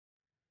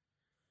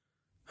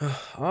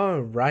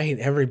All right,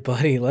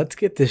 everybody, let's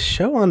get this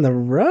show on the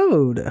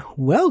road.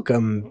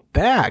 Welcome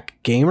back,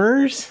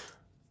 gamers.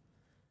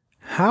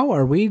 How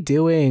are we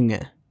doing?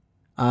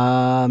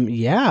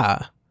 Yeah.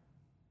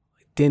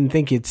 Didn't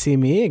think you'd see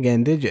me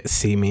again, did you?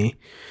 See me.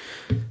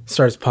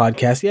 Starts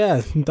podcast.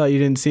 Yeah, thought you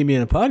didn't see me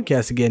in a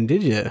podcast again,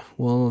 did you?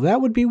 Well, that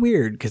would be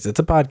weird because it's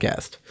a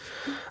podcast.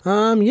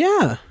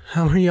 Yeah.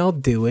 How are y'all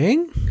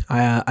doing?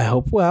 I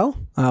hope well.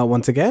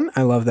 Once again,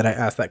 I love that I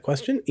asked that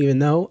question, even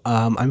though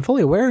I'm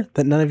fully aware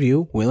that none of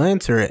you will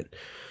answer it.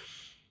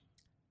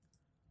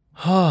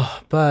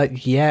 Oh,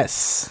 but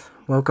yes.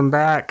 Welcome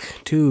back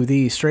to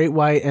the Straight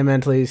White and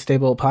Mentally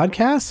Stable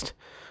podcast.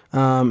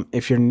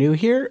 If you're new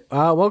here,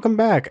 welcome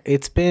back.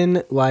 It's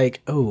been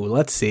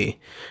let's see.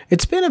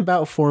 It's been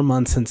about 4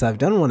 months since I've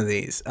done one of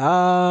these.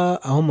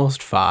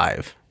 Almost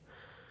 5.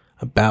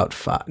 About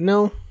 5.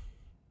 No.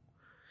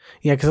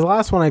 Yeah, because the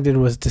last one I did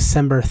was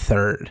December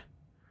 3rd.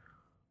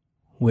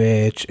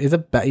 Which is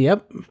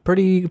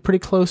pretty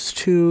close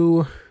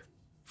to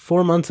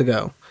 4 months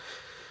ago.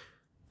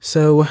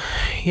 So,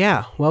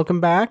 yeah,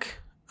 welcome back.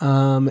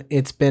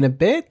 It's been a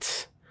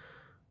bit,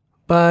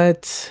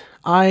 but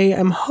I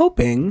am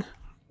hoping,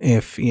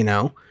 if,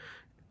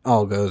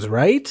 all goes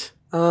right,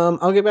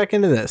 I'll get back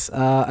into this.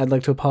 I'd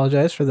like to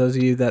apologize for those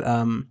of you that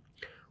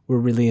were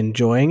really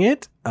enjoying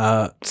it.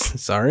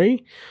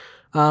 Sorry.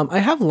 I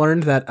have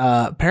learned that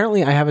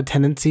apparently I have a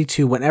tendency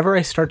to, whenever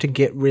I start to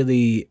get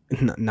really,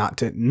 not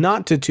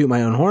to toot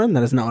my own horn,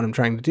 that is not what I'm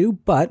trying to do,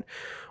 but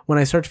when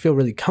I start to feel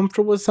really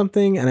comfortable with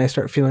something and I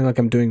start feeling like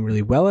I'm doing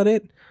really well at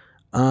it,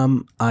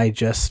 I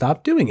just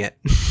stop doing it.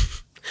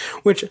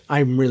 Which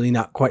I'm really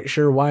not quite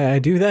sure why I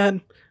do that,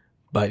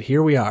 but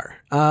here we are.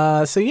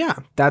 So yeah,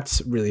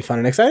 that's really fun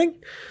and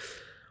exciting.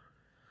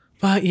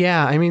 But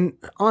yeah, I mean,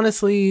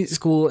 honestly,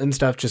 school and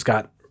stuff just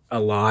got a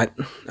lot.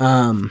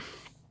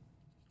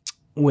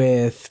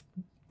 With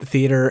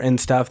theater and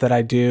stuff that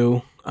I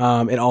do,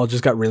 it all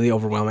just got really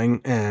overwhelming.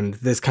 And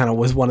this kind of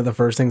was one of the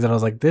first things that I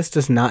was like, this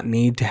does not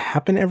need to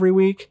happen every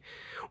week,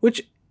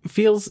 which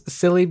feels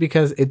silly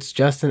because it's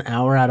just an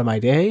hour out of my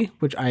day,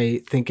 which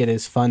I think it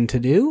is fun to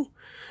do.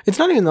 It's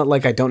not even that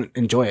like I don't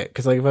enjoy it,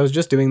 because like if I was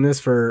just doing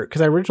this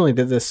because I originally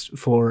did this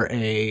for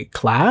a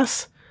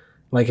class,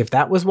 like if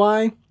that was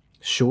why,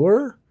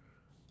 sure.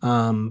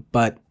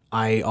 But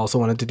I also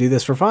wanted to do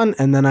this for fun,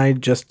 and then I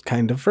just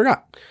kind of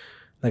forgot,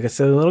 like a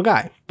silly little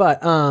guy.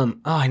 But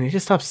I need to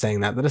stop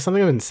saying that. That is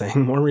something I've been saying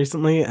more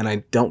recently, and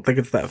I don't think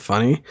it's that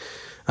funny.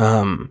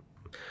 I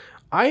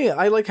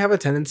like have a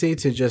tendency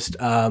to just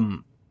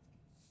whenever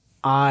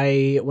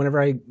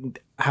I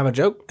have a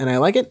joke and I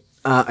like it,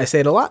 I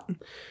say it a lot.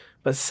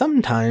 But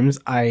sometimes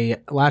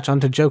I latch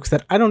onto jokes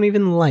that I don't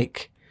even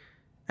like.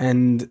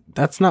 And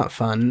that's not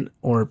fun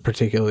or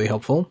particularly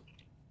helpful,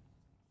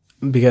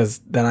 because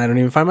then I don't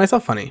even find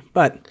myself funny.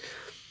 But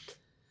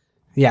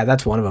yeah,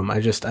 that's one of them. I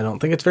don't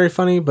think it's very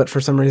funny, but for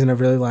some reason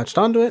I've really latched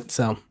onto it.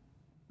 So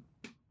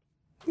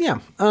yeah.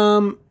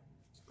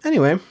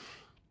 Anyway,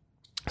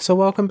 so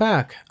welcome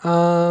back.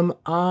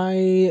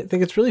 I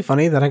think it's really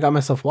funny that I got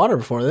myself water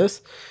before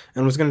this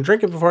and was going to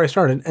drink it before I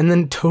started and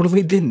then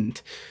totally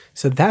didn't.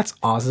 So that's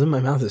awesome.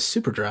 My mouth is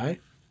super dry.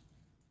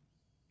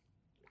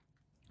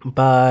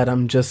 But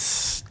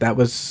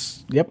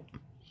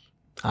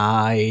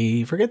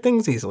I forget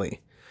things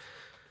easily.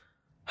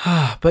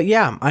 But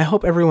yeah, I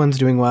hope everyone's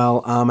doing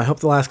well. I hope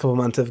the last couple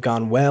months have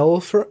gone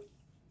well for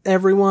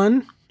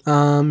everyone.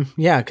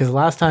 Yeah, because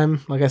last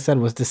time, like I said,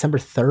 was December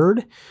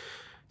 3rd.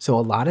 So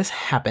a lot has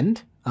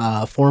happened.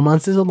 4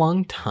 months is a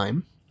long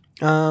time.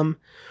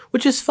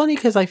 Which is funny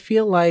because I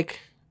feel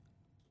like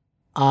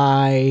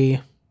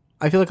a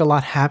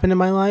lot happened in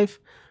my life,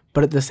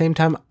 but at the same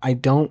time, I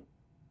don't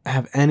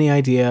have any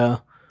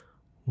idea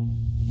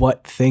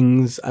what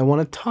things I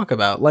want to talk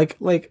about. Like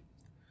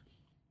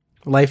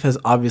life has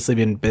obviously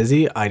been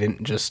busy. I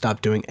didn't just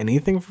stop doing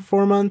anything for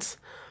 4 months,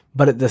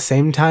 but at the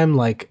same time,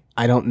 like,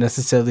 I don't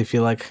necessarily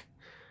feel like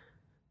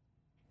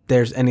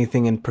there's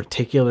anything in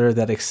particular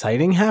that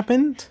exciting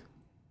happened,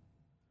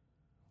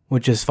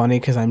 which is funny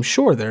because I'm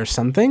sure there's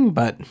something,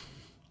 but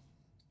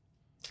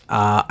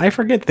I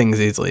forget things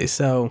easily.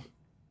 So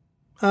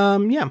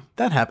yeah,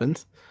 that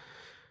happens.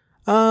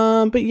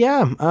 But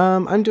yeah,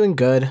 I'm doing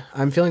good.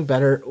 I'm feeling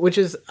better, which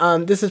is,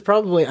 I'm just at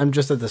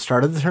the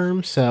start of the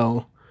term,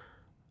 so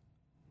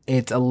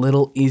it's a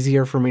little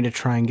easier for me to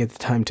try and get the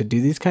time to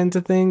do these kinds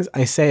of things.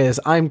 I say as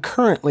I'm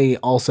currently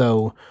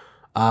also,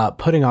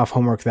 putting off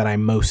homework that I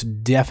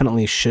most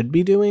definitely should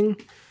be doing.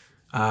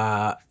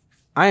 I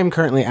am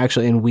currently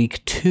actually in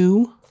week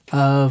 2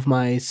 of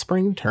my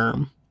spring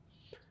term.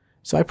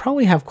 So I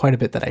probably have quite a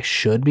bit that I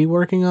should be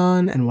working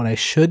on and what I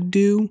should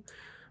do,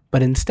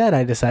 but instead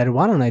I decided,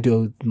 why don't I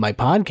do my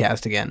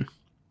podcast again?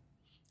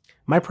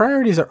 My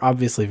priorities are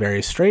obviously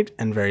very straight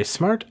and very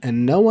smart,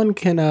 and no one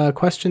can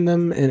question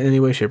them in any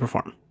way, shape, or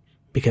form,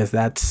 because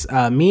that's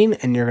mean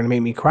and you're going to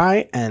make me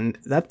cry, and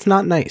that's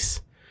not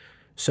nice.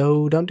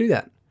 So don't do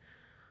that.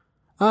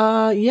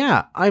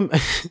 Yeah,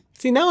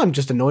 see, now I'm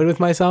just annoyed with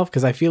myself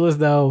because I feel as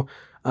though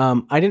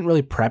I didn't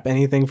really prep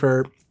anything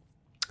for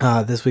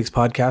this week's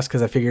podcast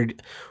because I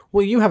figured,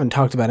 well, you haven't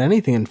talked about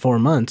anything in 4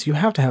 months. You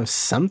have to have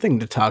something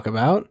to talk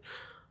about.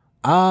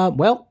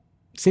 Well,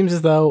 seems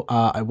as though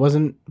I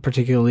wasn't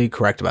particularly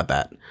correct about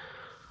that.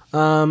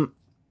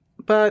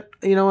 But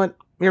you know what?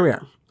 Here we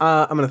are.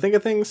 I'm going to think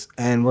of things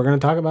and we're going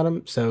to talk about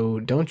them. So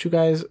don't you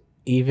guys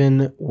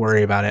even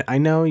worry about it. I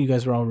know you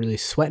guys were all really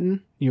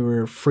sweating. You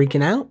were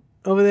freaking out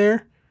over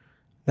there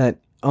that,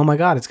 oh my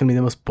God, it's going to be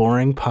the most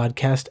boring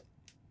podcast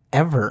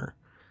ever.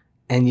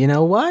 And you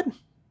know what?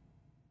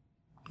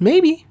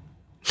 Maybe.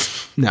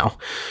 No.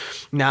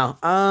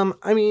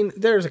 I mean,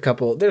 there's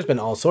been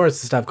all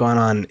sorts of stuff going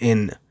on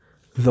in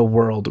the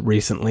world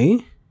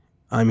recently.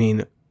 I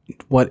mean,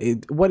 what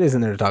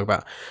isn't there to talk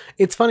about?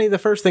 It's funny. The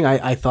first thing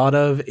I thought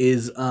of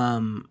is,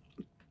 the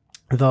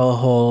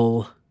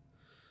whole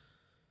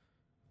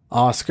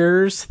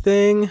Oscars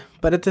thing.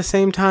 But at the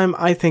same time,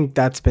 I think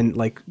that's been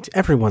like,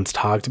 everyone's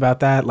talked about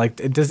that.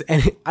 Like,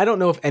 I don't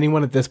know if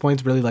anyone at this point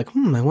is really like,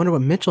 I wonder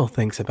what Mitchell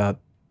thinks about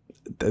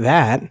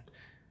that.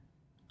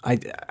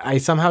 I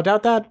somehow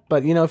doubt that,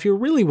 but you know, if you're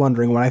really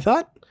wondering what I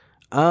thought,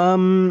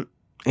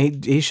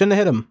 he shouldn't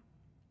have hit him.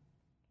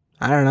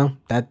 I don't know,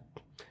 that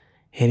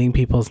hitting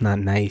people's not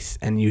nice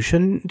and you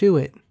shouldn't do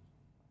it.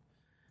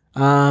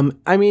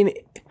 I mean,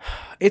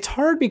 it's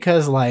hard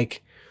because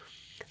like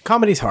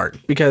comedy's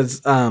hard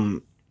because,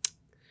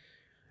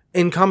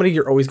 in comedy,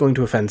 you're always going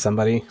to offend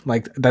somebody.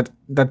 Like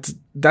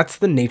that's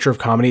the nature of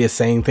comedy, is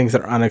saying things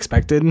that are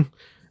unexpected.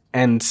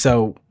 And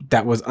so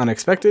that was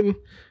unexpected,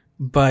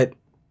 but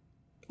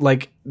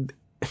like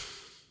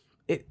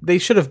they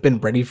should have been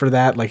ready for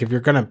that. Like if you're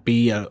going to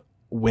be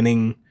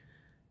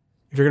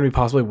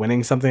possibly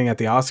winning something at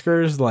the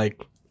Oscars,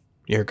 like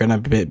you're going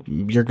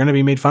to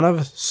be made fun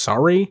of.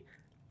 Sorry.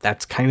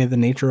 That's kind of the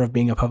nature of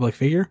being a public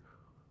figure.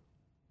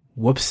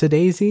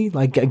 Whoops-a-daisy.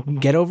 Like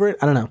get over it.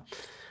 I don't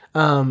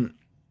know.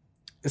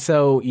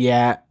 So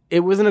yeah, it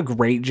wasn't a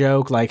great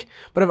joke. Like,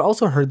 but I've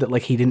also heard that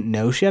like he didn't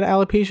know she had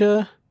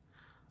alopecia.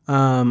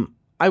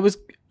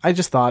 I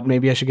just thought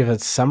maybe I should give a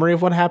summary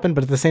of what happened,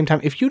 but at the same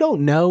time, if you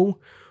don't know,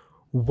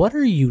 what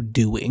are you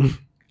doing?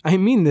 I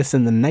mean this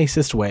in the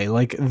nicest way.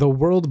 Like, the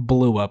world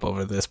blew up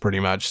over this pretty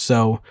much.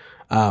 So,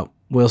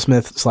 Will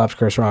Smith slapped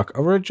Chris Rock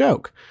over a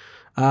joke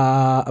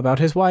about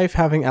his wife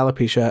having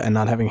alopecia and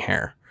not having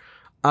hair.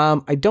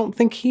 I don't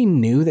think he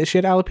knew that she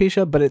had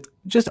alopecia, but it's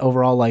just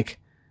overall, like,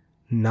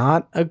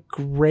 not a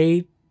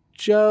great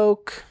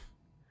joke,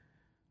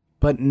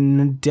 but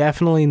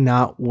definitely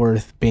not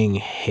worth being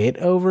hit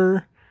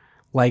over.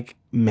 Like,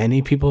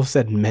 many people have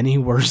said many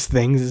worse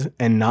things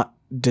and not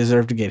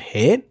deserve to get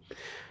hit.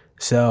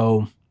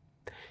 So,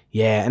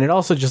 yeah. And it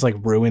also just, like,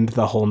 ruined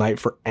the whole night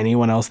for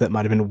anyone else that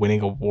might have been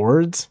winning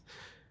awards.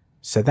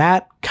 So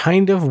that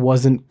kind of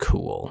wasn't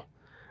cool.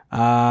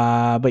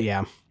 But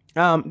yeah.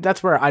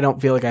 That's where I don't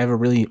feel like I have a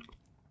really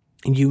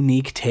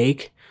unique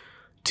take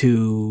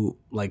to,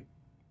 like,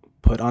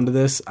 put onto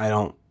this. I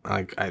don't,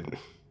 like, I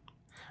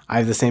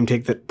have the same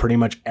take that pretty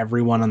much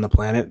everyone on the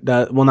planet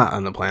does. Well, not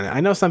on the planet.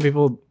 I know some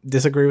people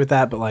disagree with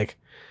that, but like,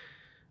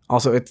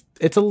 also it's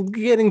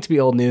getting to be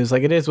old news.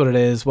 Like, it is what it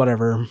is.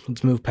 Whatever.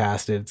 Let's move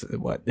past it.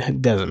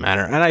 It doesn't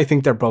matter. And I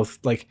think they're both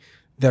like,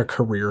 their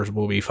careers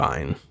will be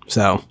fine.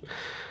 So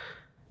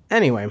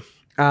anyway,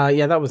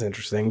 yeah, that was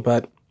interesting.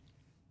 But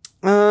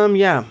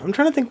yeah, I'm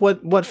trying to think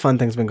what fun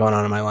things been going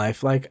on in my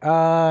life. Like,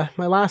 my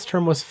last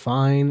term was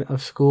fine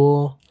of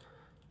school.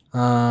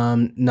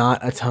 Not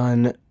a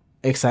ton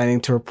exciting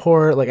to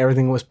report. Like,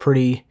 everything was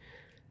pretty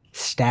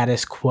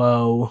status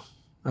quo.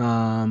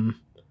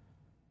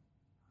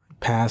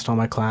 Passed all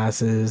my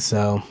classes,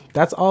 so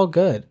that's all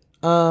good.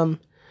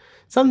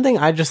 Something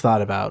I just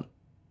thought about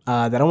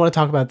that I want to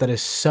talk about that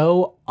is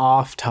so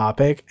off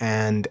topic,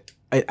 and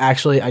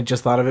I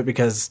just thought of it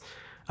because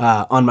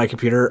on my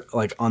computer,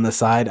 like on the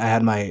side, I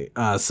had my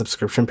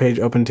subscription page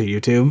open to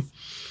YouTube,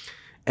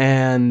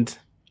 and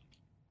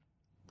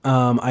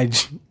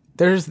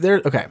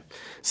okay.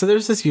 So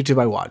there's this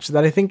YouTube I watch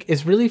that I think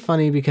is really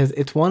funny because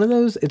it's one of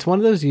those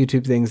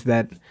YouTube things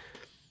that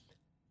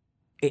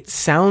it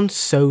sounds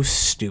so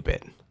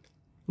stupid.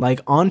 Like,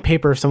 on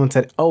paper, if someone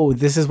said, "Oh,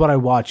 this is what I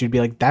watch," you'd be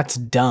like, "That's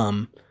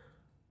dumb.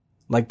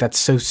 Like, that's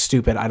so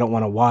stupid. I don't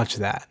want to watch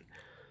that."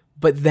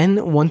 But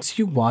then once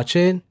you watch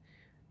it,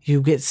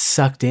 you get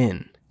sucked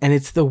in, and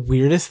it's the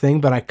weirdest thing,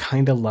 but I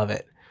kind of love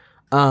it.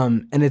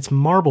 And it's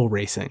marble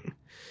racing.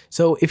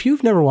 So if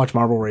you've never watched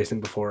marble racing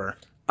before,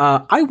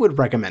 I would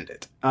recommend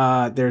it.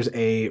 There's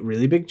a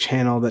really big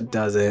channel that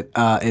does it.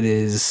 It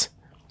is,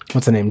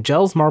 what's the name?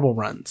 Gels Marble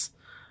Runs.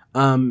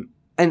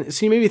 And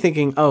so you may be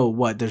thinking, oh,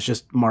 what? There's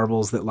just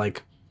marbles that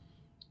like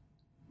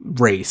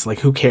race. Like,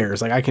 who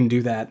cares? Like, I can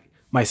do that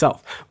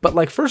myself. But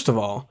like, first of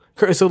all,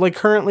 so like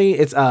currently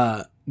it's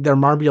their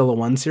Marbula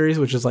One series,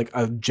 which is like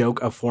a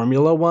joke of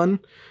Formula One.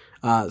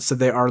 So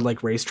they are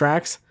like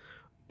racetracks,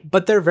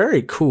 but they're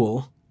very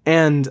cool.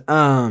 And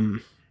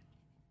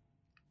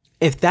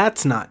if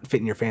that's not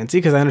fitting your fancy,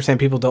 because I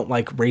understand people don't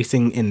like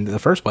racing in the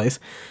first place,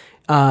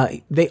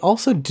 they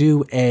also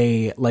do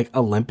a like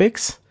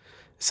Olympics.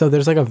 So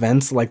there's like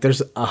events, like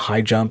there's a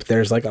high jump,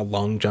 there's like a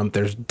long jump,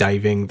 there's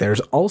diving,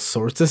 there's all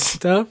sorts of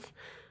stuff.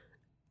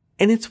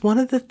 And it's one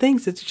of the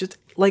things that's just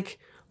like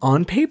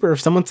on paper, if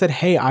someone said,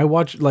 hey,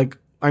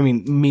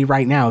 me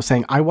right now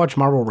saying I watch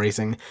marble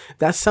racing,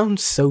 that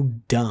sounds so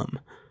dumb.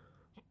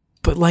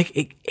 But like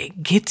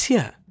it gets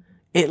you.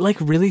 It like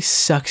really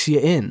sucks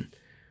you in.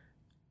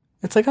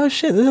 It's like, oh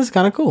shit, this is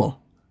kind of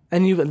cool.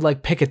 And you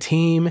like pick a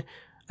team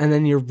and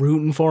then you're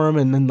rooting for them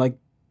and then like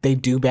they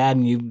do bad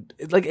and you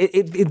like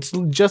it's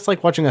just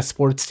like watching a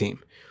sports team.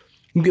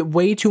 You get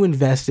way too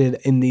invested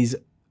in these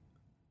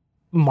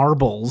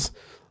marbles,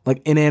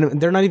 like inanimate.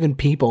 They're not even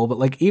people, but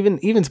like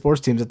even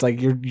sports teams, it's like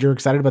you're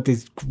excited about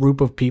these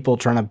group of people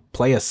trying to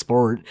play a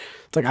sport.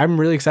 It's like I'm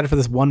really excited for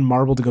this one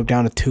marble to go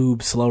down a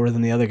tube slower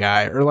than the other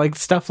guy, or like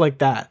stuff like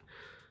that.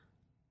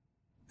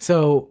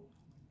 So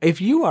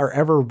if you are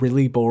ever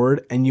really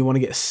bored and you want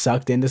to get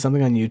sucked into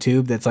something on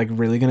YouTube that's like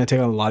really going to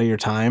take a lot of your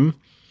time,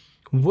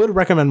 would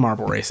recommend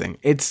marble racing.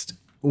 It's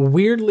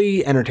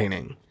weirdly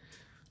entertaining.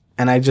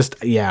 And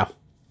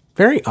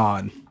very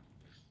odd.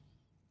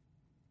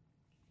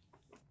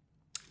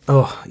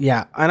 Oh,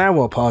 yeah. And I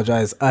will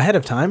apologize ahead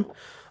of time.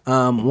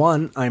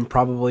 One, I'm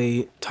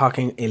probably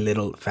talking a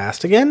little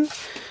fast again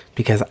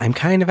because I'm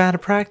kind of out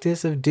of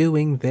practice of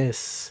doing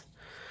this.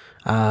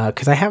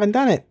 Because I haven't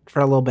done it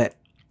for a little bit.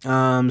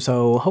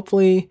 So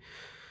hopefully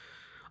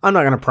I'm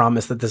not going to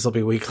promise that this will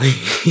be weekly.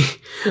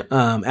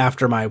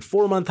 After my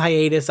 4-month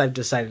hiatus, I've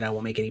decided I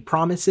won't make any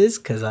promises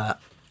because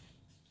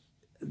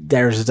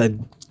there's a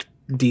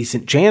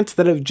decent chance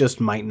that it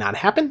just might not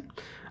happen.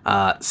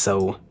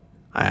 So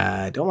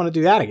I don't want to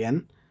do that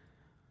again.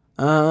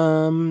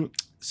 So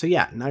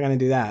yeah, not going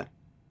to do that.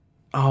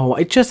 Oh,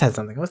 I just had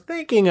something I was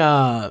thinking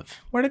of.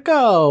 Where'd it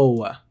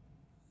go?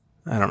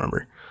 I don't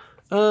remember.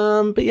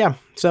 But yeah,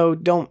 so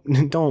don't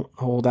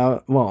hold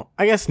out. Well,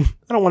 I guess I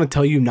don't want to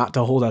tell you not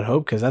to hold out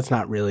hope because that's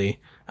not really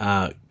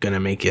gonna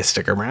make you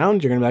stick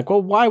around. You're gonna be like,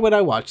 well, why would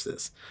I watch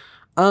this?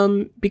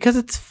 Because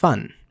it's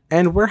fun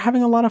and we're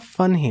having a lot of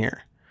fun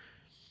here.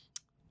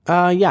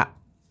 Yeah,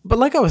 but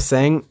like I was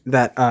saying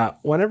that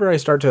whenever I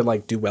start to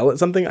like do well at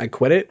something, I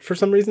quit it for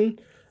some reason.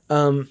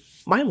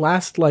 My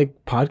last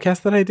like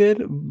podcast that I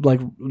did, like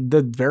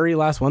the very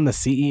last one, the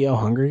CEO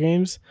Hunger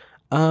Games,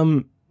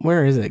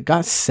 where is it?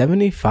 Got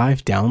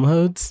 75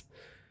 downloads.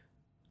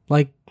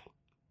 Like,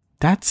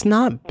 that's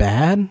not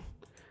bad.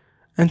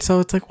 And so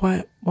it's like,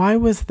 why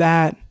was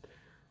that?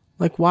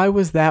 Like, why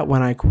was that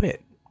when I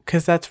quit?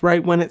 Because that's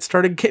right when it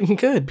started getting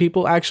good.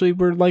 People actually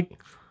were like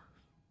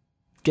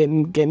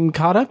getting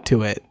caught up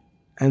to it.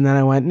 And then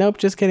I went, nope,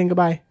 just kidding,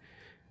 goodbye.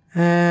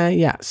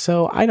 Yeah,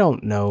 so I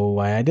don't know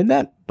why I did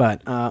that,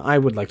 but I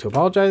would like to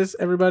apologize,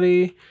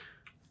 everybody.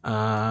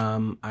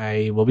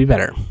 I will be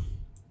better.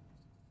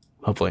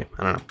 Hopefully.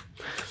 I don't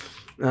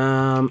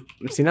know.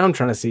 See, now I'm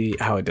trying to see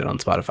how I did on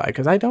Spotify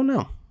because I don't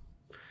know.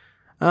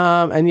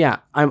 And yeah,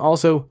 I'm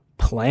also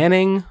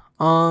planning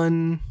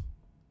on,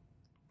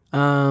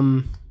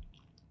 wow,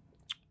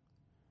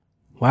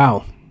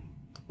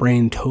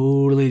 brain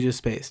totally just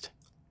spaced.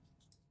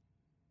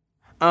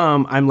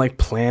 I'm like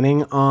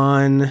planning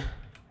on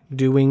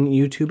doing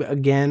YouTube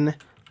again.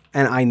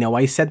 And I know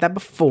I said that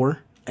before.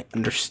 I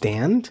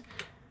understand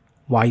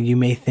why you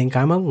may think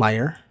I'm a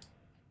liar.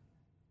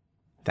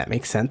 That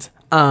makes sense.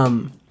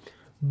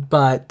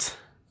 But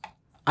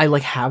I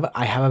have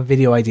a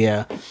video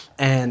idea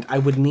and I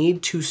would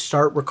need to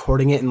start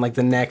recording it in like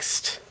the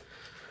next,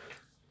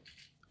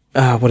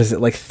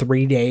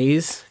 3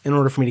 days in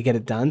order for me to get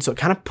it done. So it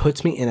kind of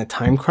puts me in a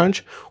time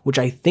crunch, which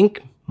I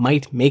think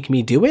might make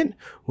me do it,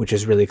 which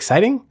is really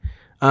exciting.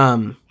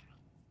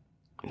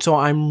 So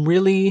I'm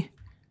really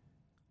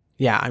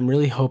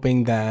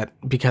hoping that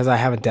because I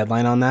have a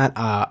deadline on that,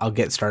 I'll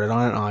get started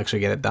on it and I'll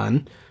actually get it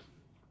done.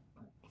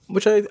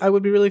 Which I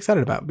would be really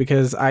excited about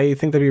because I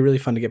think that'd be really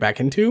fun to get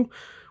back into,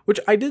 which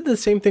I did the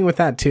same thing with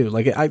that too.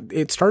 Like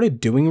it started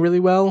doing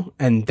really well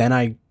and then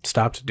I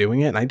stopped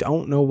doing it and I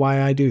don't know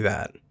why I do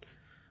that.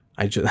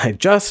 I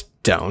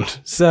just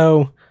don't.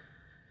 So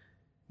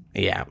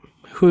yeah,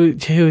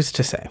 who's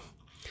to say?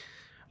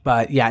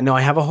 But yeah, no,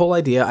 I have a whole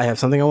idea. I have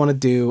something I want to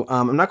do.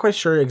 I'm not quite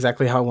sure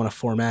exactly how I want to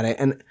format it.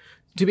 And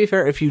to be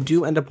fair, if you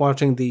do end up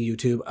watching the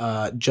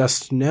YouTube,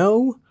 just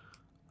know,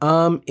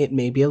 it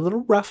may be a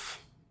little rough.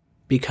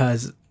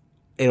 Because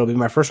it'll be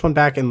my first one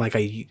back in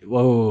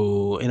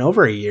in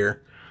over a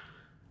year.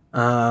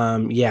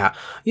 Yeah.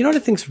 You know what I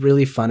think's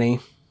really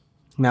funny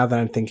now that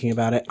I'm thinking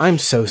about it? I'm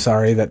so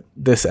sorry that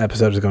this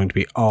episode is going to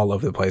be all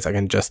over the place. I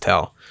can just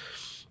tell.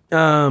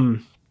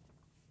 What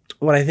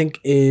I think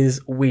is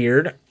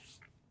weird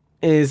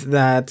is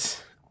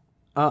that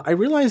I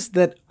realized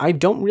that I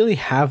don't really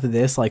have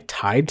this like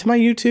tied to my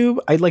YouTube.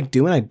 I like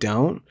do and I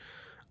don't.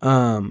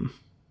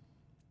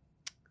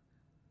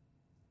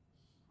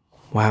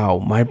 Wow,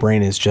 my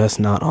brain is just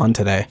not on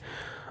today.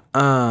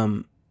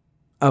 Of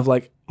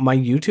like my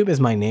YouTube is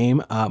my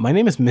name. My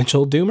name is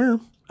Mitchell Doomer.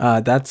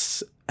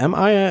 That's no,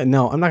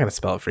 I'm not gonna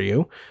spell it for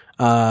you.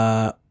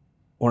 Or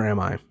am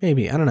I?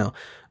 Maybe, I don't know.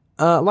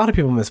 A lot of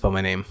people misspell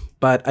my name,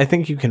 but I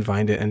think you can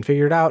find it and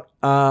figure it out.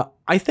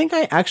 I think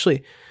I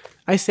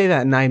say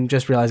that and I'm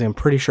just realizing I'm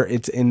pretty sure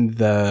it's in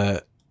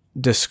the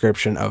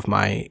description of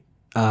my,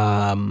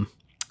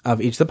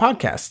 of each of the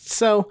podcasts.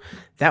 So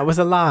that was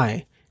a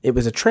lie. It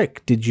was a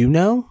trick. Did you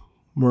know?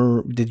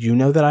 Did you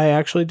know that I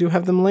actually do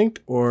have them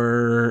linked,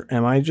 or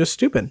am I just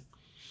stupid?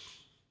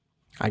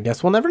 I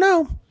guess we'll never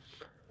know.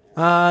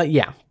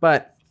 Yeah,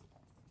 but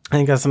I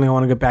think that's something I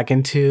want to get back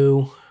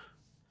into.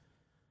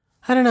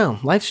 I don't know.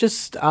 Life's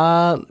just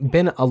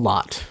been a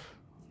lot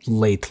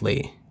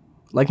lately.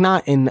 Like,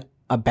 not in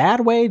a bad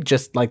way,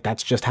 just like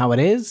that's just how it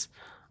is.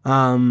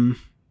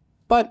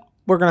 But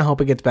we're going to hope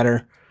it gets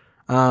better.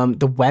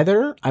 The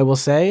weather, I will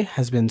say,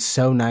 has been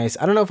so nice.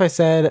 I don't know if I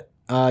said,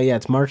 yeah,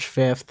 it's March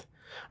 5th.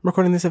 I'm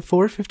recording this at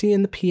 4:50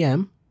 in the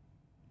PM.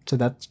 So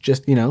that's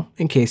just,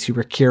 in case you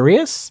were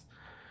curious.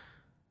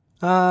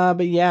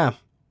 But yeah,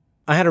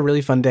 I had a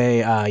really fun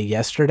day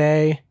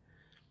yesterday.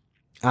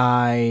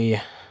 Whoa,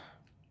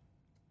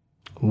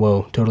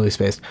 totally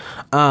spaced.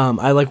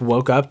 I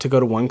woke up to go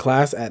to one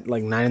class at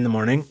 9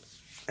 a.m.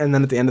 And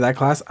then at the end of that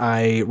class,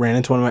 I ran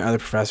into one of my other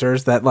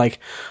professors that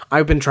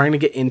I've been trying to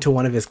get into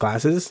one of his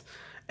classes.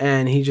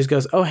 And he just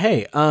goes, oh,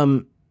 hey,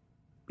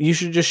 you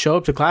should just show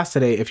up to class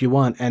today if you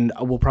want. And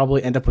we'll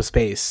probably end up with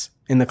space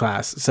in the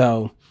class.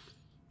 So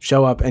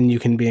show up and you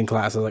can be in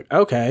class. I was like,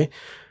 okay.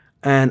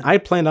 And I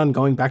planned on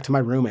going back to my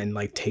room and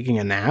taking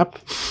a nap.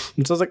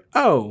 And so I was like,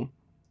 oh,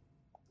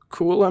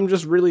 cool. I'm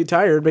just really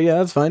tired, but yeah,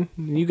 that's fine.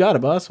 You got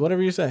it, boss.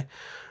 Whatever you say.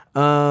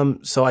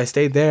 So I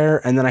stayed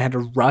there and then I had to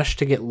rush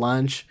to get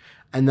lunch.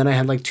 And then I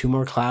had 2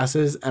 more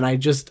classes and I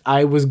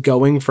was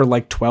going for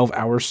 12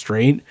 hours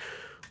straight,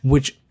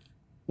 which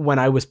when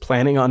I was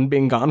planning on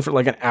being gone for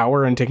an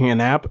hour and taking a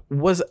nap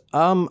was,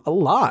 a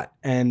lot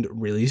and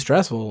really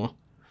stressful.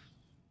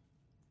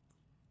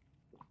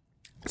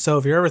 So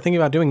if you're ever thinking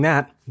about doing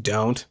that,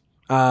 don't.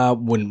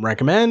 Wouldn't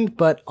recommend,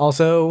 but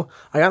also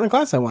I got in the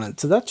class I wanted.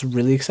 So that's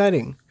really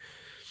exciting.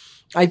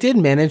 I did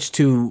manage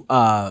to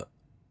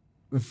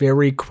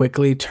very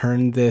quickly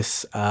turn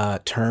this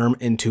term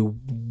into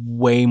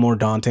way more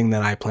daunting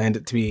than I planned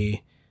it to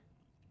be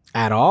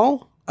at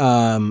all.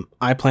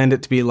 I planned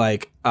it to be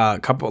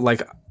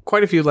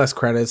quite a few less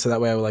credits, so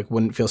that way I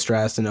wouldn't feel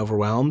stressed and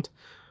overwhelmed.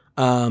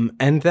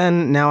 And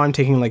then now I'm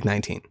taking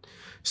 19.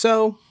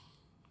 So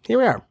here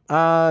we are.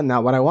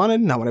 Not what I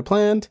wanted, not what I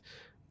planned,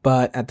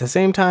 but at the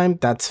same time,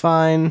 that's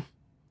fine.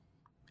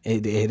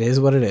 It is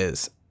what it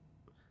is.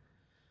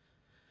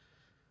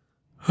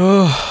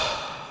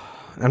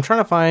 I'm trying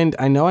to find,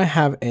 I know I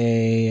have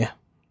a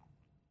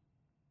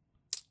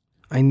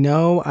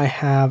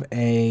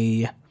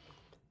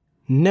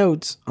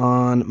notes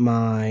on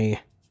my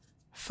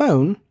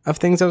phone of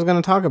things I was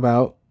going to talk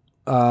about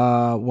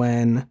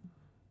when,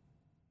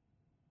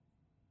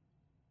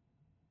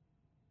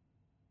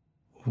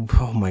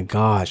 oh my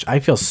gosh, I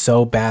feel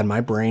so bad.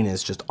 My brain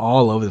is just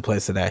all over the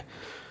place today.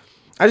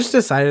 I just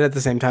decided at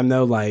the same time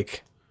though,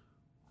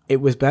 it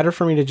was better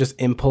for me to just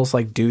impulse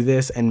do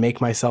this and make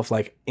myself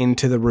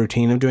into the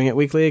routine of doing it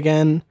weekly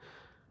again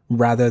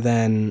rather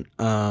than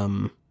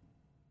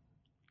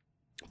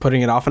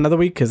putting it off another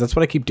week, because that's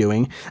what I keep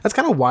doing. That's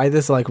kind of why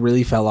this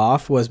really fell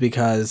off, was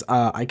because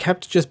I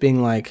kept just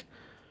being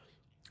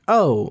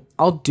oh,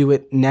 I'll do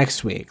it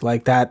next week.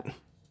 That,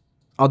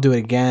 I'll do it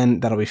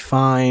again. That'll be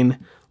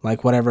fine.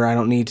 Whatever, I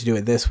don't need to do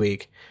it this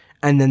week.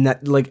 And then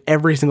that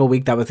every single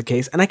week that was the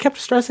case. And I kept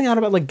stressing out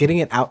about getting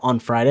it out on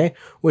Friday,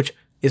 which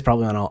is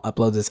probably when I'll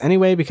upload this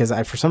anyway, because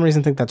I, for some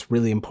reason, think that's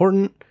really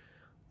important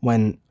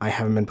when I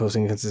haven't been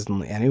posting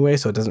consistently anyway,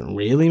 so it doesn't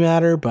really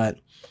matter, but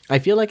I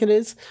feel like it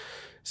is.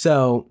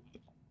 So,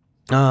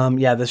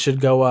 yeah, this should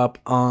go up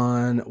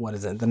on, what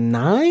is it, the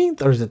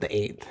 9th, or is it the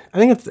 8th? I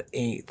think it's the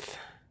 8th.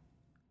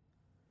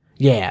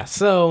 Yeah,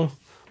 so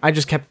I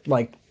just kept,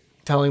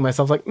 telling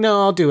myself, no,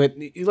 I'll do it.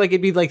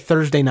 It'd be,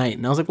 Thursday night,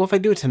 and I was like, well, if I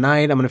do it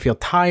tonight, I'm going to feel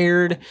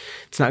tired,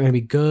 it's not going to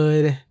be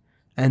good,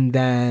 and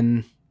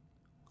then,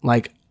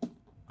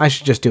 I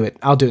should just do it.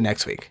 I'll do it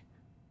next week.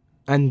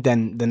 And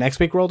then the next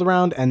week rolled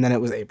around, and then it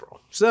was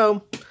April.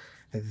 So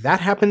that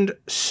happened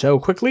so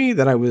quickly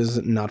that I was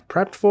not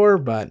prepped for,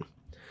 but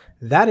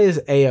that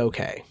is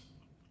A-okay.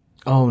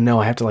 Oh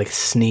no, I have to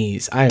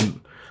sneeze. I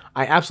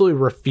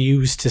absolutely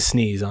refuse to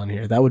sneeze on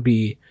here. That would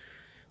be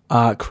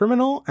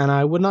criminal, and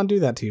I would not do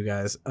that to you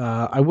guys.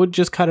 I would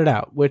just cut it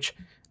out, which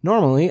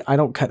normally I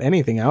don't cut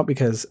anything out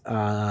because,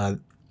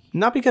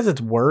 not because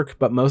it's work,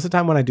 but most of the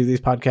time when I do these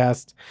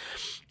podcasts,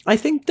 I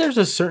think there's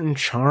a certain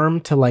charm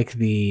to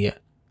the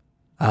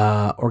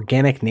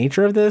organic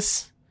nature of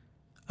this.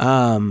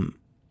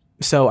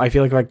 So I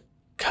feel like if I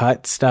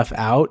cut stuff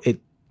out, it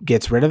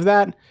gets rid of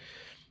that.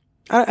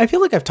 I feel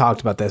like I've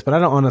talked about this, but I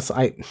don't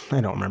honestly,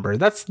 I don't remember.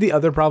 That's the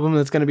other problem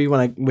that's going to be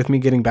with me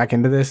getting back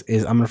into this,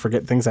 is I'm going to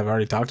forget things I've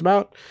already talked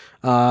about.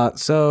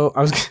 So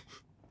I was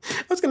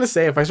going to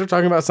say, if I start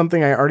talking about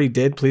something I already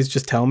did, please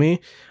just tell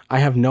me. I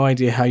have no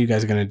idea how you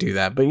guys are going to do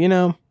that, but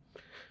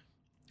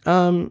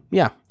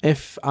yeah,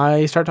 if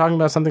I start talking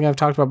about something I've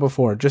talked about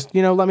before, just,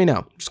 let me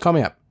know. Just call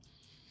me up.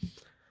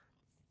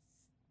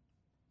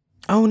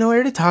 Oh, no, I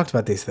already talked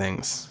about these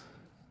things.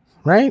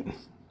 Right?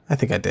 I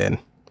think I did.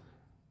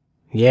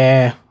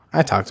 Yeah,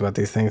 I talked about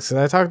these things. 'Cause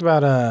I talked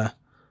about,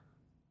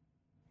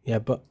 yeah,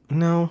 but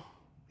no.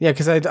 Yeah,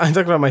 because I talked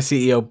about my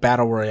CEO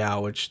Battle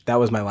Royale, which that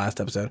was my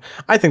last episode.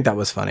 I think that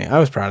was funny. I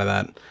was proud of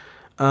that.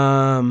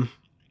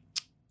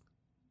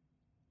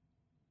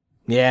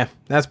 Yeah,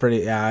 that's pretty,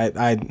 yeah,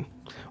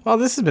 well,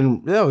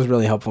 that was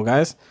really helpful,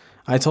 guys.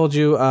 I told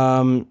you,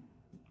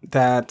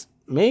 that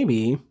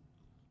maybe,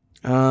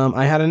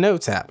 I had a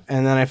notes app,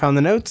 and then I found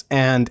the notes,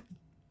 and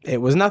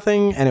it was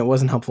nothing, and it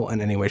wasn't helpful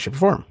in any way, shape, or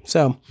form.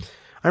 So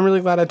I'm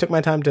really glad I took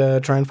my time to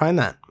try and find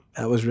that.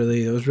 It was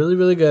really,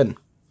 really good.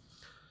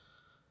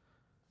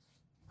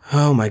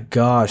 Oh my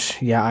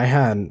gosh. Yeah, I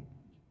had...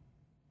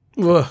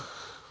 Ugh.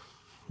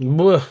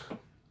 Ugh.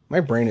 My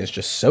brain is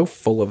just so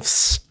full of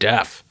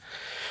stuff.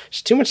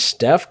 There's too much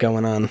stuff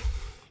going on.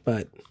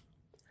 But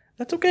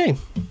that's okay.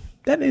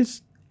 That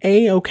is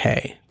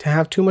A-okay to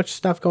have too much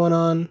stuff going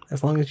on,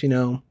 as long as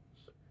you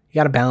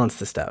gotta balance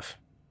the stuff.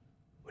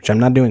 Which I'm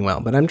not doing well,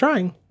 but I'm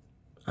trying.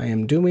 I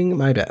am doing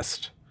my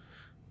best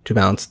to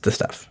balance the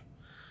stuff.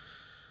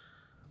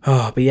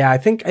 Oh, but yeah, I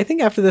think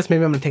after this,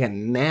 maybe I'm gonna take a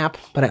nap,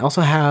 but I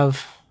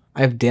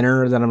have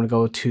dinner that I'm going to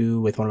go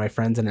to with one of my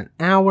friends in an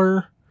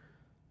hour.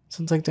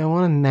 So it's like, do I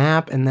want to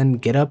nap and then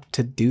get up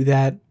to do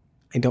that?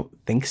 I don't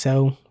think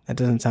so. That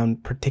doesn't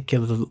sound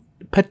particularly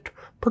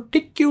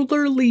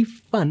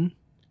fun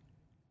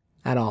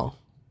at all.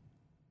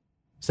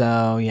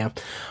 So, yeah.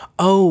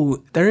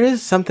 Oh, there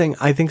is something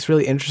I think is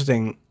really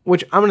interesting,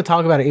 which I'm going to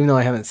talk about it even though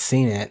I haven't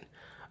seen it,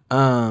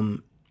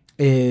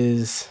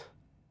 is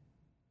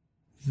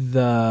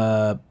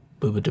the...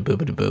 What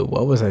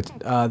was it?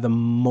 The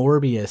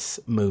Morbius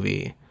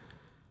movie.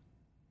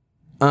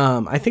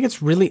 I think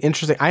it's really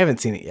interesting. I haven't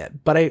seen it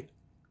yet, but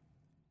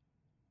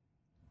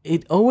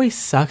it always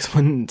sucks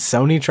when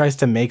Sony tries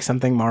to make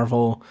something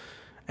Marvel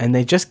and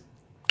they just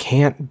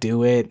can't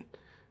do it.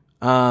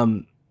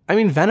 I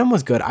mean, Venom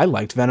was good. I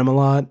liked Venom a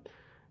lot,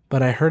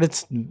 but I heard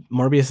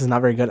Morbius is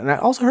not very good. And I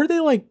also heard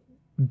they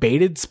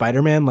baited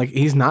Spider-Man.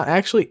 He's not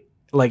actually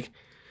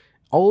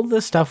all of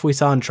the stuff we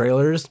saw in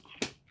trailers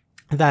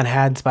that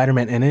had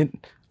Spider-Man in it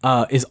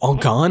is all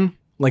gone.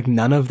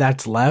 None of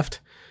that's left.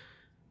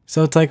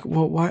 So it's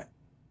well,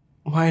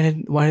 why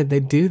did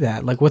they do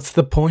that? What's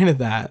the point of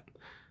that?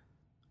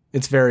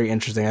 It's very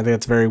interesting. I think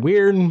it's very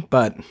weird,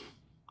 but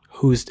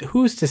who's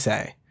to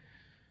say?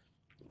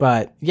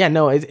 But yeah,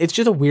 no, it's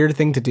just a weird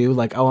thing to do.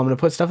 I'm going to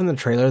put stuff in the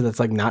trailer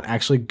that's not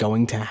actually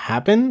going to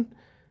happen.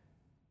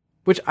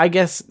 Which I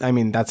guess, I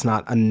mean, that's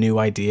not a new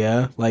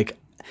idea.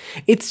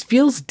 It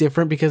feels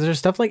different because there's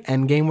stuff like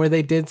Endgame where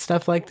they did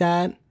stuff like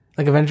that,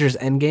 like Avengers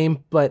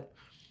Endgame, but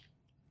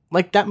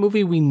that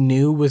movie we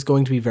knew was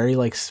going to be very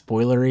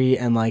spoilery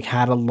and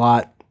had a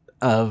lot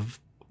of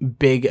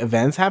big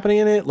events happening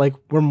in it.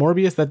 Where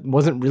Morbius, that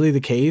wasn't really the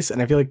case,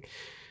 and I feel like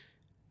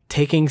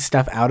taking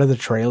stuff out of the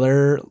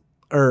trailer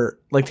or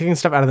taking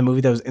stuff out of the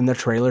movie that was in the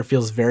trailer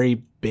feels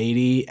very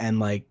baity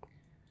and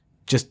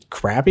just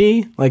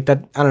crappy.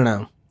 That, I don't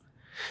know.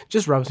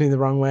 Just rubs me the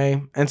wrong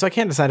way. And so I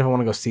can't decide if I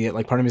want to go see it.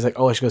 Part of me is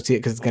oh, I should go see it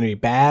because it's going to be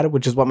bad,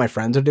 which is what my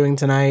friends are doing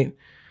tonight.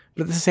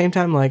 But at the same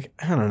time, I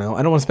don't know.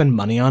 I don't want to spend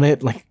money on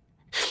it.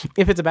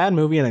 If it's a bad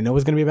movie and I know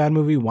it's going to be a bad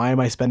movie, why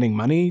am I spending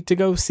money to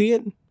go see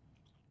it?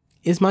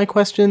 Is my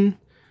question.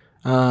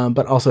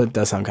 But also it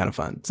does sound kind of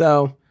fun.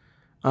 So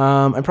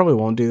I probably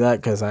won't do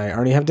that because I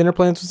already have dinner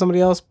plans with somebody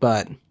else,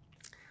 but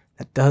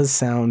that does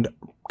sound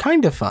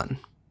kind of fun.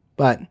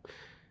 But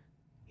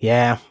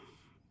yeah.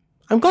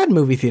 I'm glad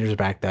movie theaters are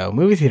back, though.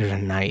 Movie theaters are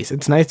nice.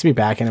 It's nice to be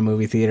back in a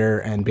movie theater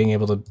and being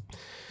able to...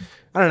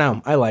 I don't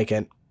know. I like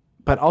it.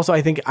 But also,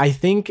 I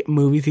think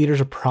movie theaters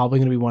are probably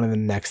going to be one of the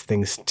next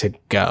things to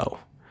go.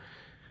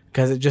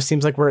 Because it just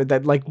seems like we're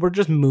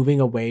just moving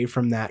away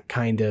from that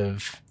kind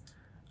of...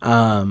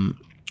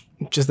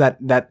 just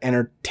that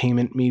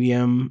entertainment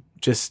medium.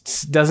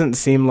 Just doesn't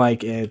seem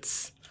like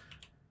it's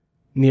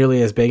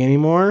nearly as big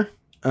anymore.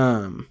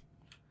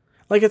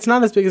 It's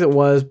not as big as it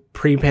was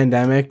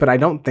pre-pandemic, but I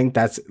don't think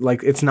that's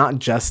it's not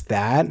just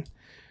that.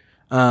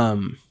 I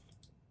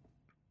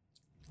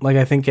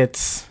think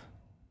it's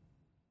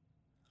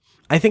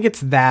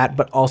that,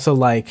 but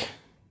also I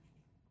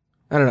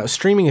don't know,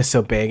 streaming is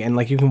so big and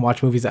you can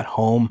watch movies at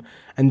home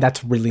and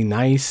that's really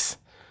nice.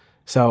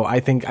 So I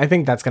think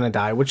that's going to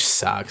die, which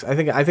sucks.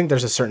 I think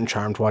there's a certain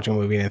charm to watching a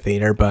movie in a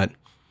theater, but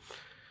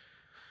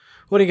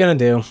what are you going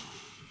to do?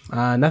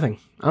 Nothing.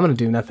 I'm going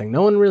to do nothing.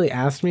 No one really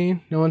asked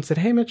me. No one said,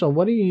 hey, Mitchell,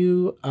 what do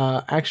you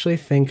actually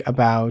think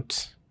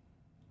about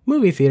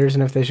movie theaters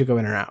and if they should go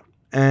in or out?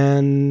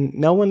 And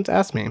no one's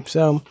asked me.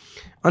 So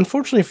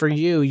unfortunately for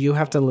you, you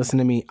have to listen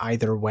to me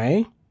either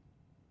way.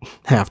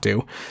 Have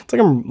to. It's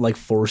I'm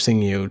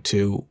forcing you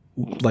to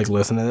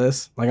listen to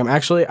this. I'm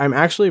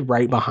actually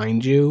right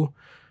behind you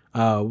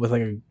with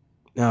a...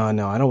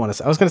 no, I don't want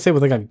to... I was going to say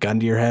with a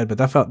gun to your head, but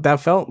that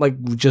felt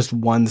just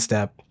one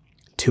step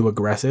too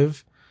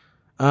aggressive.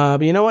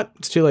 But you know what?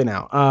 It's too late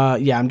now.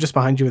 Yeah, I'm just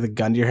behind you with a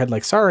gun to your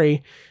head.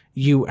 Sorry,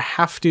 you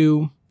have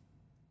to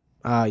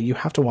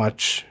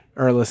watch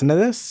or listen to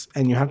this,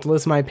 and you have to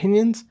listen to my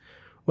opinions,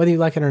 whether you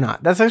like it or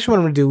not. That's actually what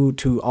I'm going to do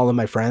to all of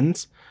my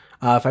friends.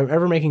 If I'm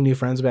ever making new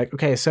friends, I'll be like,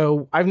 okay,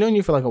 so I've known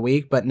you for like a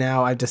week, but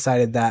now I've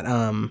decided that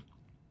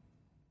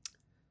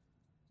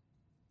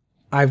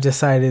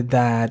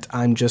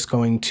I'm just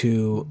going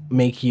to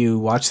make you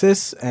watch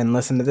this and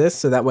listen to this,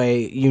 so that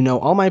way you know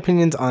all my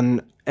opinions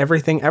on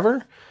everything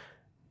ever,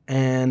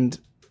 and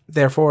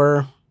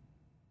therefore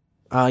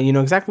you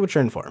know exactly what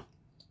you're in for.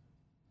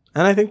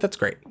 And I think that's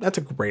great. That's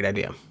a great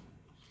idea.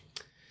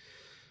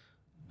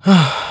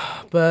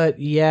 But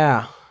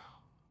yeah,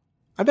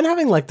 I've been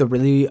having like a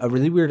really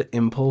weird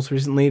impulse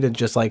recently to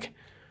just like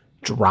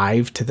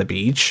drive to the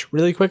beach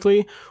really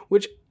quickly,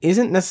 which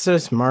isn't necessarily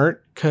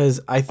smart because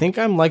I think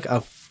I'm like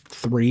a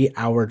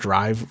 3-hour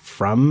drive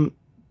from,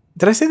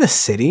 did I say the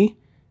city?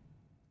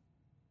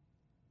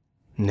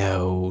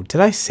 No,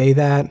 did I say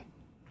that?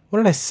 What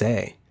did I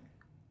say?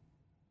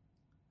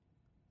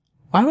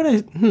 Why would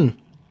I?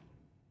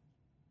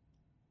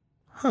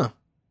 Huh.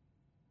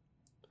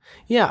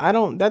 Yeah,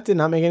 that did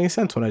not make any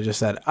sense what I just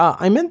said.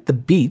 I meant the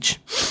beach.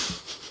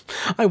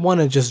 I want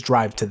to just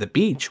drive to the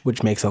beach,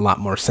 which makes a lot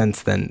more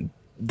sense than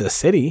the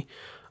city.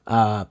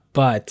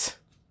 But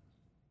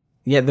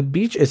yeah, the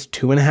beach is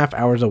 2.5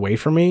 hours away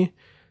from me.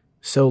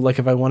 So like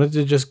if I wanted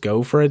to just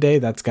go for a day,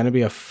 that's going to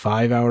be a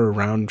 5-hour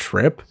round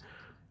trip,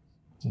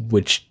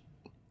 which,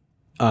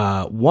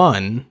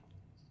 one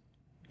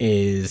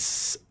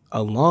is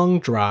a long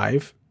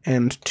drive,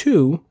 and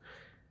two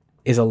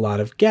is a lot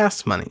of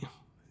gas money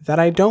that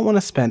I don't want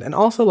to spend. And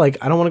also like,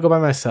 I don't want to go by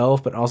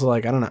myself, but also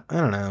like, I don't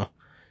know.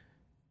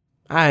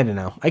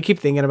 I keep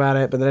thinking about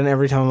it, but then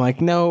every time I'm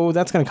like, no,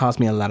 that's going to cost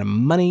me a lot of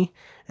money,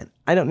 and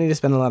I don't need to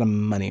spend a lot of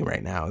money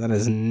right now. That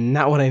is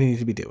not what I need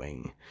to be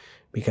doing,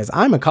 because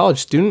I'm a college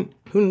student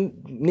who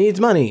needs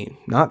money,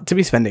 not to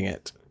be spending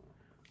it.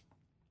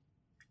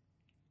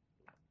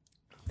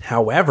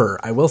 However,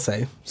 I will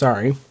say,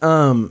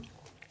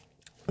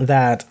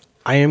 that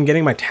I am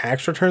getting my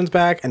tax returns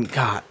back, and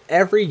God,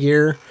 every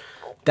year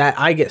that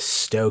I get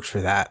stoked for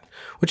that,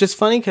 which is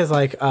funny because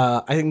like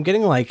I'm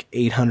getting like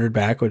 800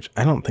 back, which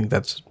I don't think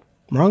that's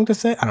wrong to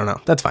say. I don't know.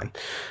 That's fine.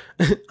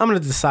 I'm gonna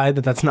decide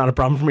that that's not a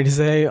problem for me to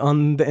say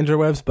on the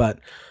interwebs, but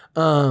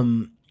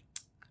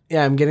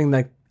yeah, I'm getting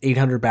like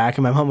 800 back,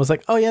 and my mom was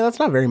like, "Oh yeah, that's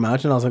not very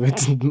much," and I was like,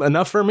 "It's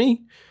enough for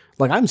me."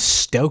 Like I'm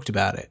stoked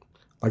about it.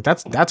 Like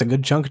that's a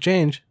good chunk of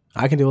change.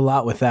 I can do a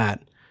lot with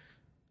that.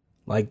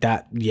 Like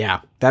that,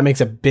 yeah, that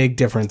makes a big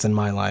difference in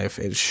my life.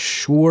 It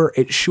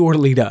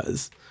surely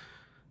does.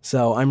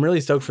 So I'm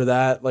really stoked for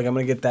that. Like I'm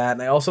gonna get that,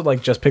 and I also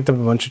like just picked up a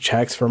bunch of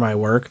checks for my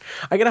work.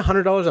 I get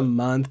 $100 a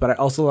month, but I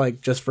also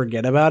like just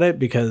forget about it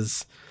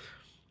because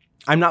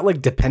I'm not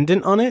like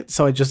dependent on it.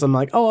 So I'm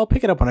like, oh, I'll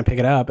pick it up when I pick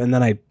it up, and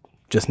then I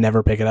just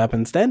never pick it up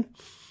instead,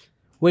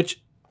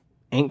 which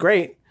ain't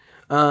great.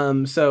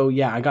 So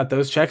yeah, I got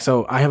those checks.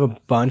 So I have a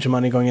bunch of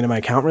money going into my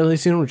account really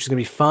soon, which is gonna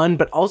be fun.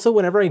 But also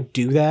whenever I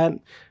do that,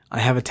 I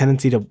have a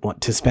tendency to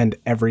want to spend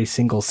every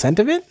single cent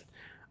of it,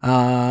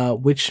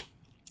 which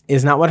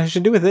is not what I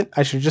should do with it.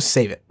 I should just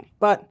save it.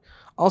 But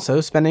also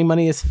spending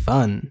money is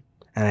fun,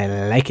 and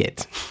I like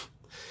it.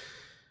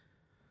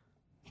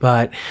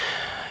 But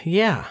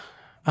yeah.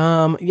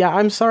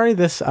 I'm sorry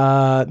this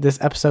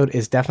episode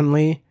is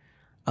definitely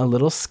a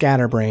little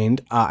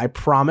scatterbrained. I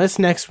promise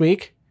next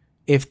week,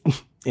 if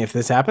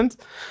this happens,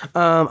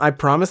 I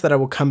promise that I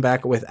will come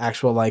back with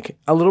actual like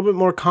a little bit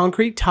more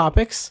concrete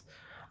topics.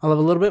 I'll have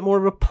a little bit more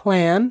of a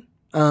plan.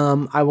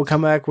 I will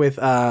come back with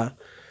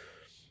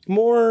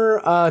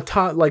more what?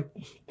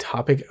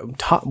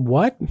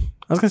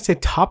 I was gonna say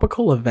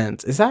topical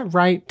events. Is that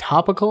right?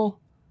 Topical?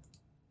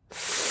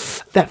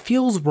 That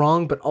feels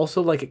wrong, but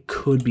also like it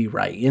could be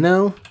right, you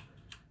know?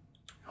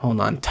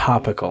 Hold on,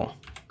 topical.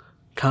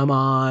 Come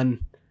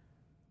on.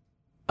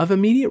 Of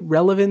immediate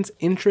relevance,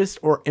 interest,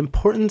 or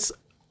importance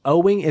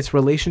owing its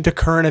relation to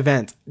current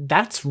events.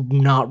 That's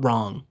not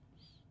wrong.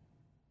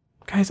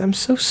 Guys, I'm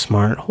so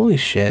smart. Holy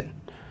shit.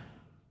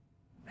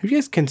 Have you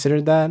guys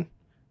considered that?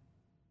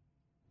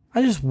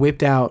 I just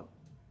whipped out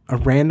a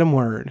random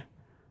word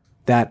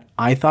that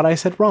I thought I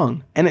said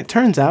wrong, and it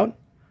turns out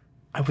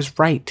I was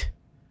right.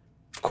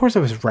 Of course I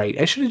was right.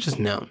 I should have just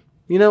known.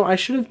 You know, I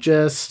should have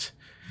just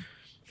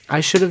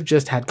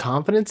had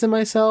confidence in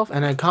myself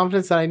and had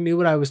confidence that I knew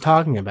what I was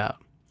talking about.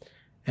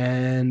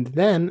 And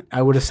then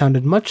I would have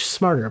sounded much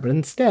smarter, but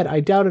instead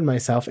I doubted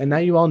myself, and now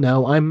you all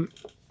know I'm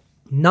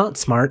not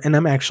smart, and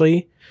I'm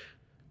actually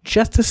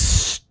just a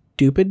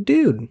stupid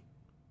dude.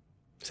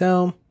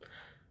 So,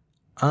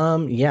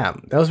 yeah,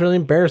 that was really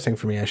embarrassing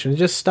for me. I should have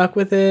just stuck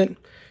with it.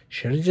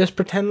 Should have just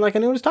pretended like I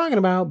knew what I was talking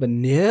about, but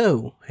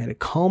no, I had to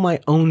call my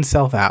own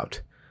self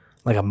out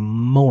like a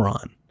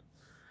moron.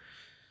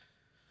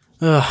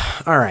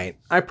 Ugh, all right.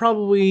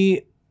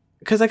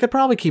 Because I could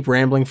probably keep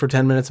rambling for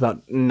 10 minutes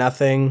about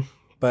nothing,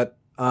 but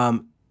I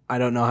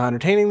don't know how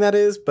entertaining that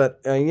is,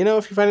 but you know,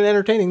 if you find it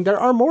entertaining, there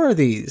are more of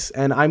these,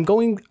 and I'm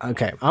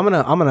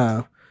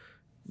gonna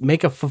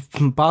make a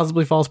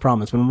possibly false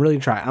promise, but I'm really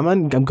trying.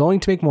 I'm going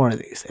to make more of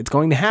these. It's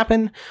going to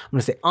happen. I'm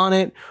gonna stay on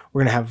it.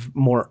 We're gonna have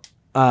more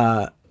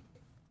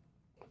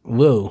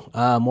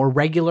more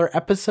regular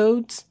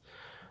episodes.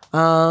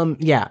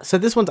 Yeah, so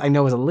this one's I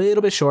know is a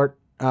little bit short.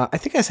 I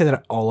think I say that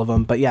at all of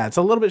them, but yeah, it's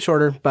a little bit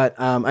shorter, but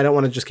I don't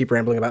want to just keep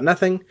rambling about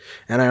nothing,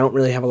 and I don't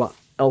really have a lot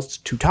else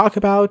to talk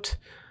about.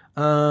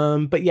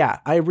 But yeah,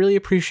 I really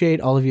appreciate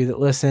all of you that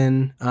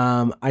listen.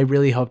 I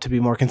really hope to be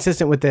more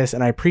consistent with this,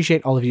 and I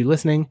appreciate all of you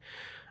listening.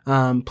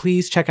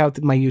 Please check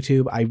out my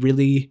YouTube.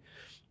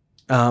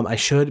 I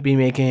should be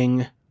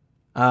making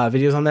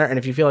videos on there, and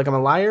if you feel like I'm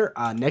a liar,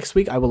 next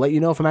week I will let you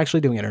know if I'm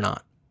actually doing it or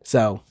not.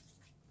 So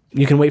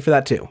you can wait for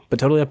that too, but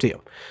totally up to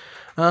you.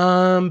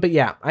 But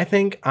yeah, I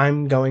think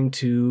I'm going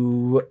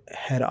to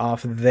head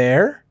off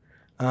there.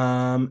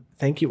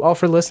 Thank you all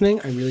for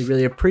listening. I really,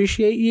 really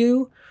appreciate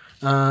you.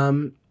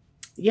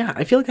 Yeah,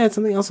 I feel like I had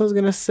something else I was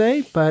going to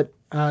say, but,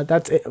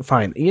 that's it.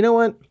 Fine. You know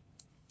what?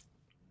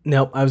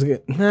 Nope.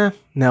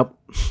 Nope.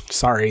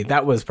 Sorry.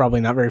 That was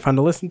probably not very fun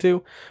to listen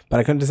to, but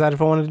I couldn't decide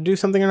if I wanted to do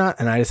something or not.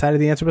 And I decided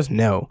the answer was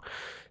no.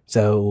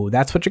 So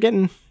that's what you're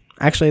getting.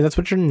 Actually, that's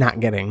what you're not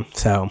getting.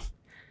 So,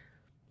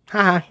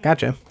 haha,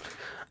 gotcha.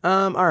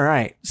 All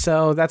right.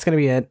 So that's going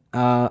to be it.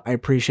 I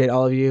appreciate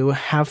all of you.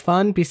 Have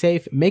fun, be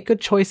safe, make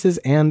good choices,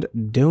 and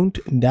don't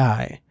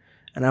die.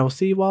 And I will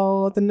see you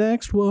all at the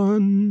next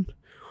one.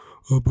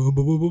 Bye.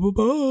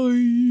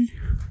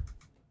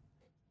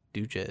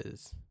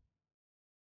 Dooches.